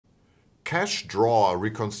cash drawer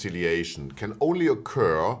reconciliation can only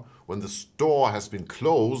occur when the store has been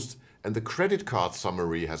closed and the credit card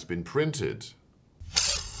summary has been printed.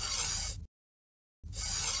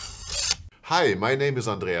 Hi, my name is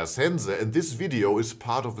Andreas Hense and this video is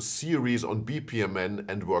part of a series on BPMN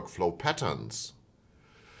and workflow patterns.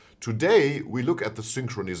 Today we look at the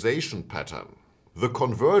synchronization pattern, the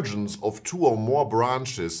convergence of two or more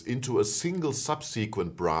branches into a single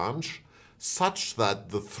subsequent branch such that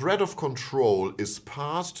the thread of control is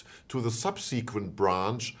passed to the subsequent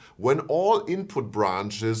branch when all input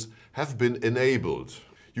branches have been enabled.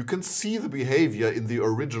 You can see the behavior in the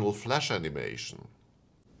original Flash animation.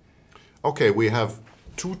 Okay, we have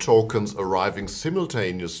two tokens arriving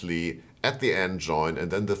simultaneously at the end join and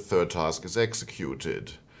then the third task is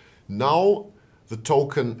executed. Now the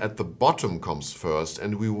token at the bottom comes first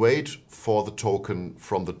and we wait for the token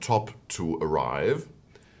from the top to arrive.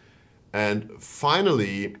 And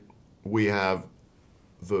finally, we have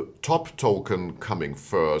the top token coming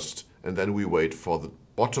first, and then we wait for the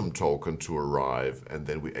bottom token to arrive, and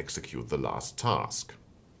then we execute the last task.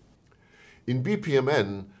 In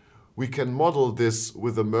BPMN, we can model this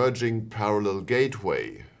with a merging parallel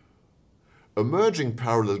gateway. A merging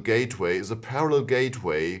parallel gateway is a parallel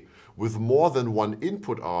gateway with more than one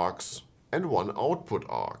input arcs and one output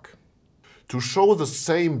arc. To show the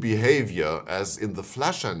same behavior as in the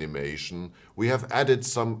Flash animation, we have added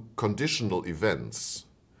some conditional events.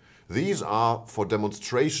 These are for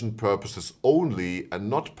demonstration purposes only and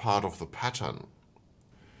not part of the pattern.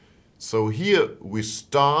 So here we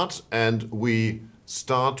start with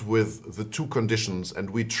the two conditions and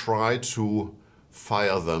we try to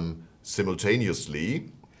fire them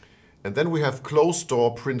simultaneously. And then we have close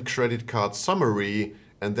door print credit card summary,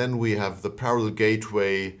 and then we have the parallel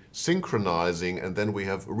gateway synchronizing, and then we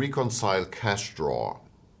have reconcile cash drawer.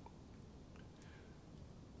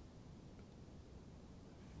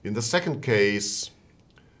 In the second case,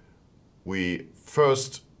 we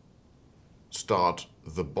first start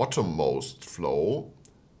the bottommost flow,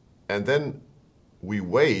 and then we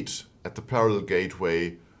wait at the parallel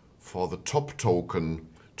gateway for the top token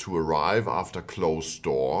to arrive after close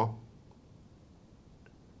door.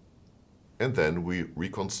 And then we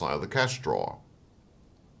reconcile the cash drawer.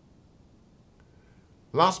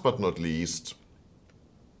 Last but not least,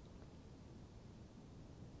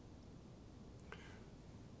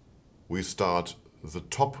 we start the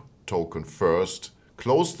top token first,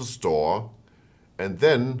 close the store, and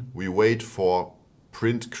then we wait for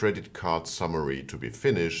print credit card summary to be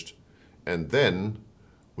finished, and then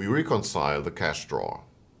we reconcile the cash drawer.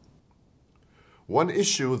 One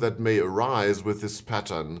issue that may arise with this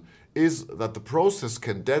pattern is that the process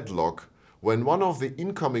can deadlock when one of the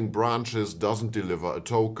incoming branches doesn't deliver a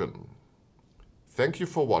token. Thank you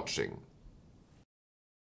for watching.